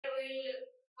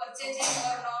purchasing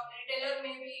or not. Retailer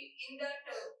may be in that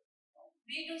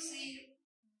B2C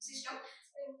system.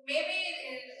 Maybe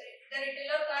the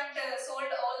retailer can't sold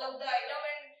all of the item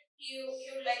and you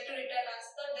would like to return us,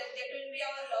 so that will be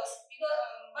our loss. Because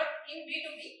but in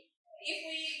B2B, if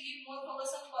we give more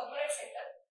focus on corporate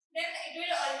sector, then it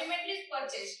will ultimately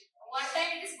purchase. One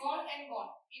time it is gone and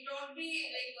gone. It won't be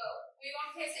like we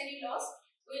won't face any loss.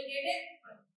 We will get a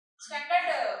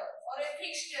standard or a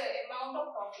fixed amount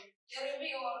of profit. There will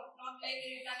be not like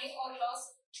returning or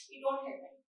loss. It won't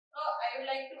happen. So I would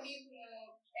like to give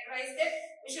advice that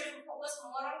we should focus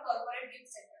more on corporate gift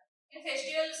sector. In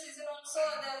festival season also,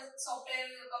 the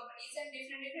software companies and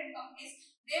different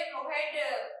companies, they provide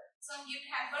some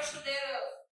gift hampers to their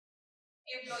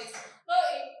employees. So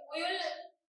we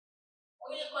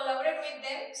will collaborate with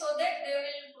them so that they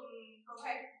will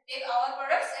take our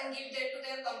products and give that to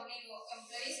their company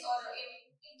employees or in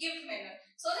gift manner,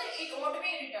 so that it won't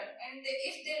be returned. And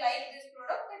if they like this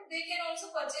product, then they can also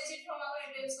purchase it from our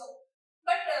retail shop.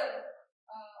 But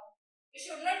we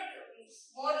should not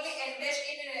morely invest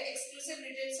in an exclusive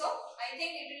retail shop. I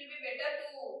think it will be better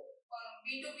to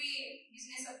B2B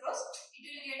business approach. It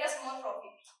will get us more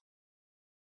profit.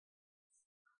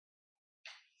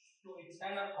 So it's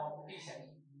kind of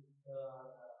competition with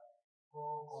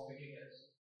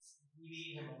co-competitors.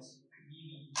 EV humans,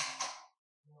 EV.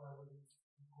 I would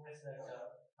request that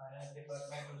finance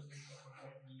department will speak about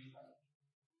that EV.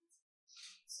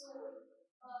 So,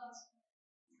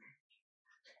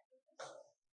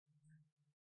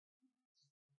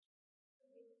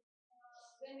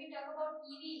 when we talk about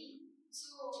EV,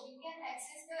 so we can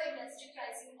access the industry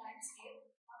pricing landscape.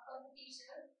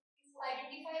 Competition is to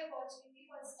identify opportunity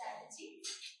for strategy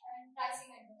and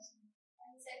pricing adjustment.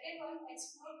 And the second one,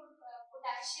 explore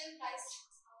potential price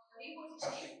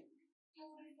repositioning to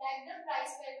reflect the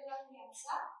price value of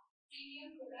Nyassa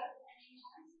premium product and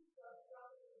enhance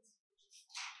profitability.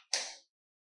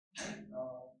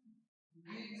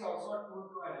 It is also a tool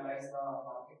to analyze the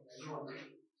market value of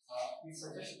it. We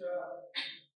suggest to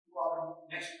our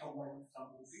next component,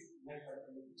 next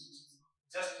activity,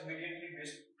 just immediately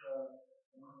based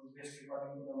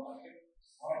according to the market,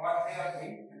 or what they are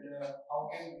doing and how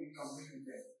can we compete with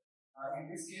them. In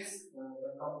this case,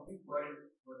 the company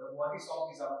the body shop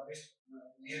is our best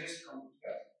nearest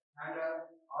competitor, and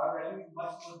our value is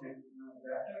much more than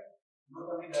that. Not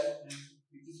only that,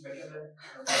 it is better than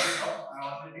the body shop. I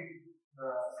already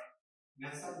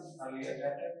mentioned earlier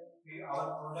that our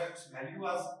products value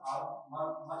are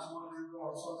much more than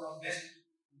also the best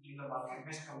in the market,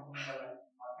 best company in the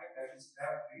market, that is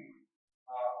SAB&RM.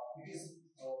 It is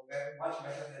very much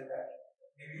better than that.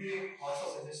 Agri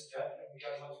also suggests that we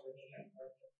are much better than that.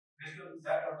 Based on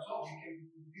that also, we can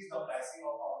increase the pricing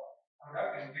of our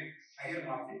product and get higher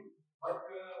margin. But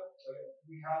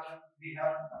we have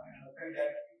felt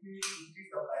that if we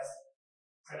increase the price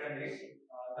suddenly,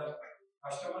 the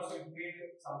customers will feel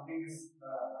something is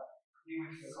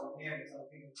with the company and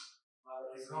something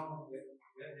is wrong with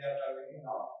where they are targeting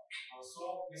now.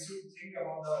 So we should think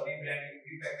about the rebranding,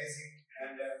 repackaging,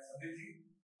 and everything.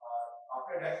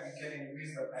 After that, we can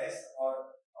increase the price,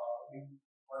 or we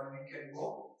can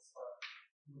go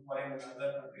for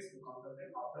other countries to counter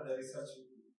them after the research.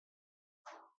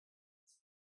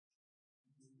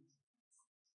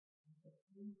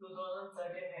 In 2013,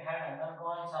 we had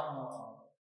undergone some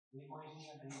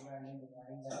repositioning and rebranding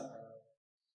regarding that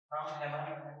from Heman.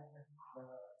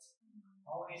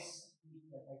 How is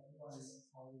it affecting on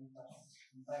how the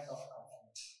impact of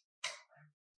that?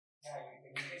 Yeah, you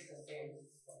can increase the sales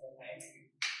at the time.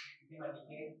 Within a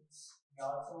decade, we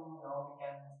also now we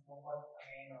can focus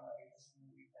again on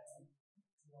repositioning rebranding.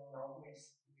 So now to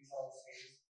increase our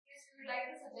sales. Yes, we would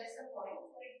like to suggest a point.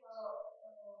 Like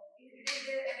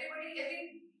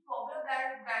every popular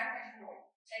brand has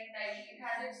logo. Like Nike, it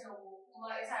has its logo.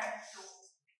 Puma, it has its logo.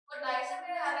 But Nyssa,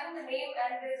 we are having the name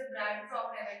and there is a brand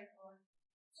from Heaven. So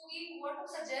we want to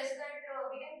suggest that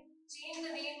we can change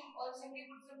the name or simply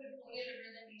put some pictorial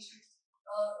representation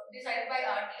decided by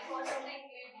our team or something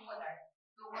we will do for that.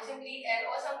 Logo simply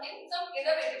L or something, some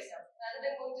innovative stuff rather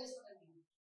than going just for the name.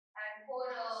 And for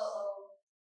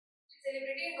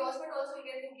celebrity endorsement also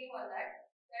we are thinking on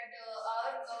that. That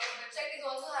our website is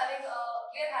also having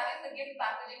we are having the gift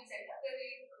packaging center where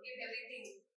we give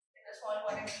everything in a small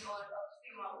quantity or a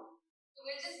few amount. So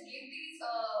we'll just give these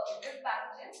gift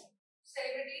packages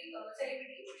celebrities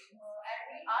and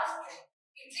we ask them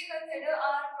if they consider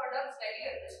our products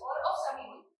valuable or of some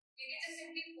use. We can just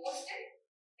simply post it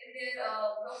in their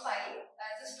profile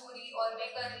as a story or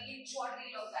make a short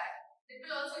reel of that. It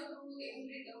will also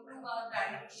improve our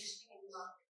branding positioning in the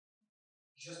market.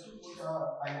 just to put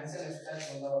a financial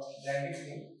aspect on the branding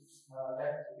thing,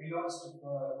 that belongs to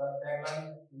the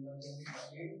tagline in the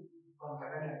 2013 from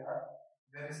Heaven and Earth.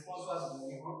 The response was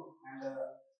very good, and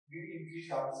we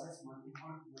increased ourselves multiple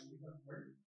fold.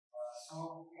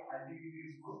 So I think it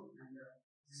is good, and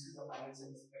this is the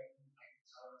financial aspect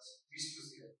wish to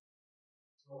see.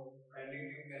 So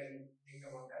branding, you can think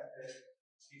about that.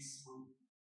 It's good.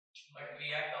 But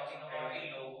we are talking about the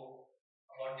logo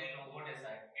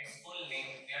design. Its full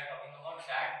name. We are talking about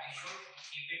that. We should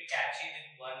keep it catchy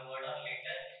with one word, or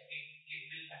later it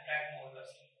will attract more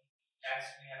customers.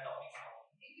 That's we are talking about.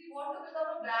 If you want to become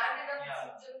a brand in a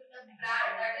brand,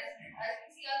 that is, as we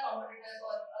see our competitors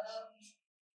or other,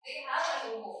 they have a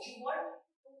logo. You want to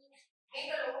make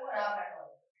a logo for our brand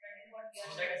also. That is what we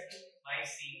are doing. By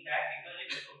seeing that, people will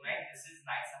recognize this is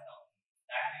Nyassa Co.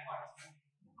 That we want to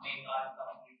make our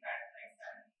company brand like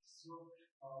that. So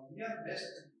we are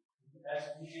best,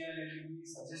 as we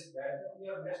suggest that we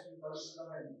are best in customer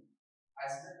branding.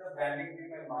 As the branding team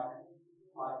and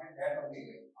market that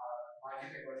only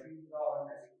market according to our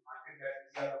market that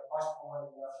we are the first mover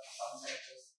in some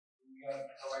sectors. We are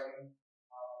providing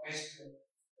best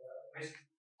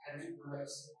healthy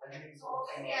products. So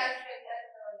obviously, as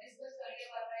discussed earlier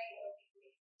by my people,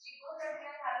 we know that we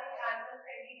are having animal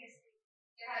friendly history.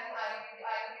 We are having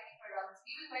Ayurvedic products.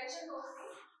 We will mention those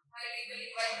things while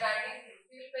labeling, while branding things.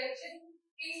 We will mention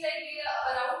things like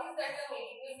around things that we are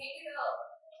making. We will make it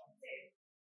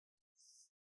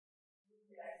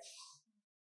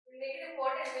we'll make it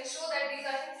important. We'll show that these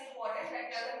are things important that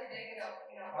we are considering in our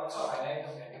also highlight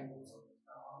the value.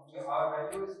 Our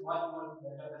value is much more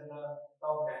better than the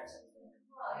top brands.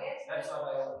 Yes. That's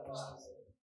what I was to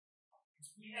say.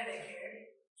 It's been a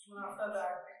decade. Soon after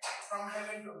that, from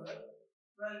heaven to earth,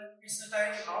 well, it's the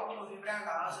time now to rebrand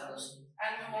ourselves,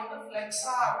 and we want to flex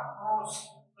our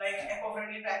pros like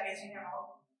eco-friendly packaging and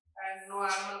all, and no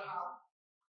animal harm.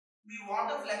 We want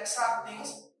to flex our things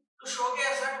to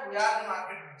showcase that we are the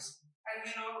marketplace, and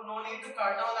we no need to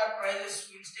cut down our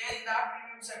prices. We stay in that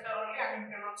premium sector only, and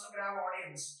we can also grab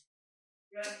audience.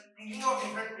 We are thinking of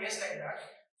different ways like that.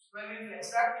 When we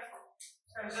flex that,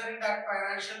 considering that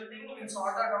financial thing, we'll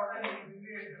sort that out and we'll give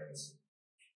you advice.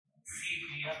 See,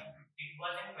 it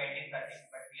was in 2013, but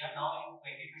we are now in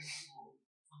 2024.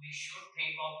 So we should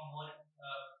think of more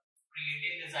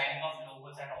creative designing of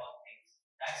logos and all things.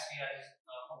 That's we are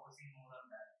focusing more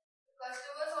on that.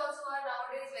 Customers also are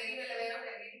nowadays very well aware of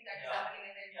everything that is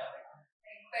happening in the environment.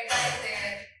 Like PETA is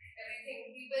there,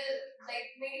 everything. People,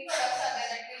 like many products are there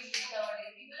that we are using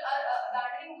nowadays. People are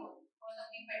abandoning those because of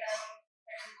the PETA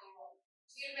that is going on.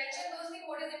 So you'll mention those things,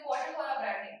 what is important for our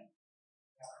branding.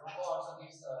 Logo also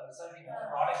gives result in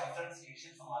product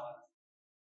differentiation from others.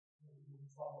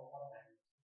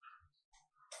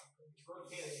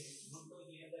 It's good to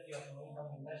hear that you are showing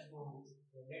some interest to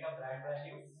generate a brand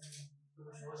value, to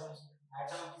show some add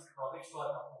some profits to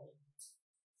our company.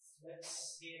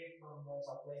 Let's hear it from the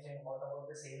supply chain. What about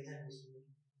the sales and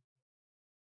distribution?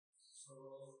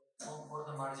 So for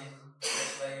the margin,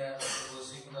 that's why we are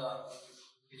proposing the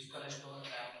physical store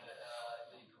and the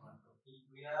e-commerce.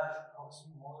 We are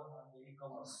focusing more on the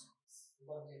e-commerce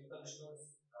because physical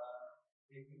stores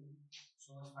taking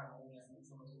so much funding and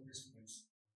so much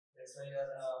investments. That's why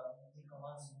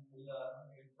e-commerce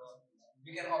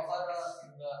We can offer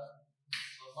in the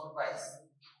normal price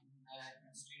and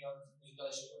instead of physical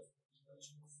store.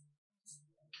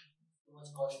 Too much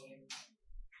costly. The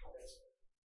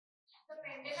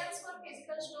maintenance for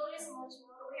physical store is much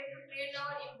more. We have to train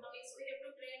our employees. We have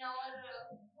to train our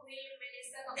who will manage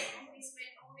the company, who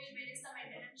will manage the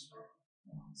maintenance store.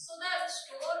 So the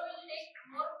store will take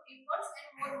more efforts and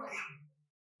more money.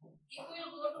 If we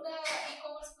will go to the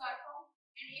e-commerce platform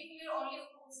and if we will only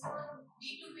focus on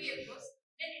B2B efforts,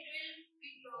 then it will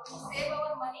save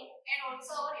our money and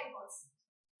also our efforts.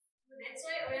 So that's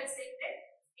why we are saying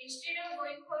that instead of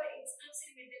going for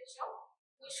exclusive retail shop,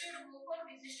 we should go for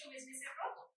business to business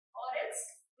approach, or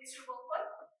else we should go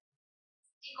for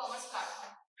e-commerce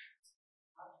platform.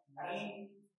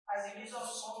 And as it is of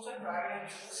soaps and dry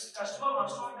cleaners, customer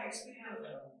must not experience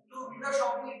to window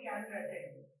shopping it can be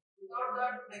attained. Without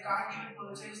that, they can't even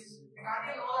purchase, they can't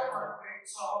even know that product, right?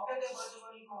 So how can they purchase on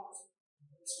e-commerce?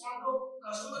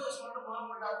 Customer just want to know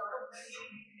about that product, then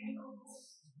he will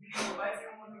need to buy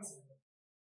from one things.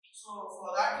 So for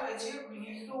that to achieve, we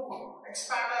need to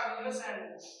expand our business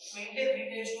and maintain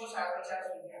retail stores as much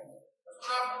as we can. So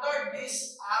after that,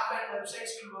 this app and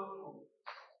websites will go through.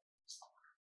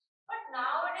 But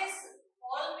nowadays,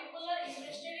 all people are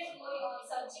interested in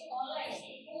searching online.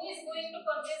 Who is going to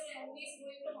purchase and who is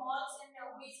going to malls and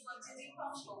who is purchasing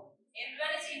from store?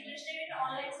 Everyone is interested in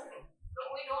online shopping. So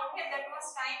we don't have that much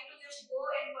time to just go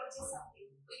and purchase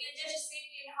something. We can just sit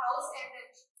in house and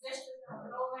just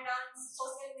roam around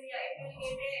social media. If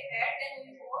we get a ad, then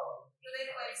we go to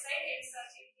their website and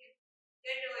search it.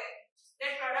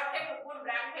 That product have a good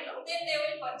brand value, then they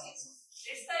will purchase.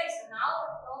 It's the issue.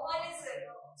 Now no one is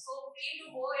so free to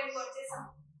go and purchase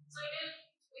something. So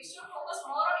we should focus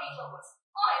more on e-commerce.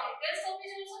 Oh, retail shop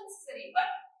is also necessary, but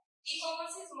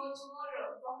e-commerce is much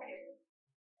more profitable.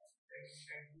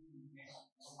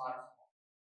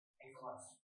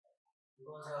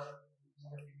 Because in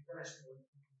the physical store,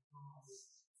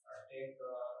 take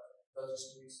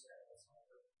logistics.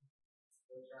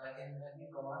 But in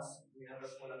e-commerce, we have a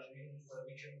collaboration.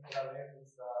 We should collaborate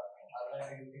with the other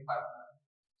delivery partner.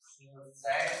 So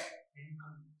that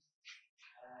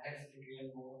helps to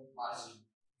gain more margin.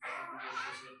 I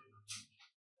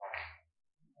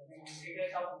think in retail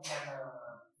shop we can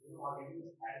do already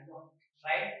and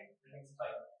try the next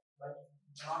buy, but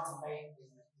not buy in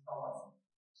e-commerce.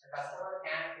 The customer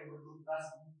can be able to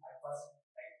trust at first,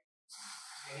 right?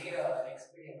 They need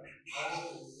experience.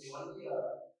 Only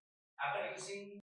after using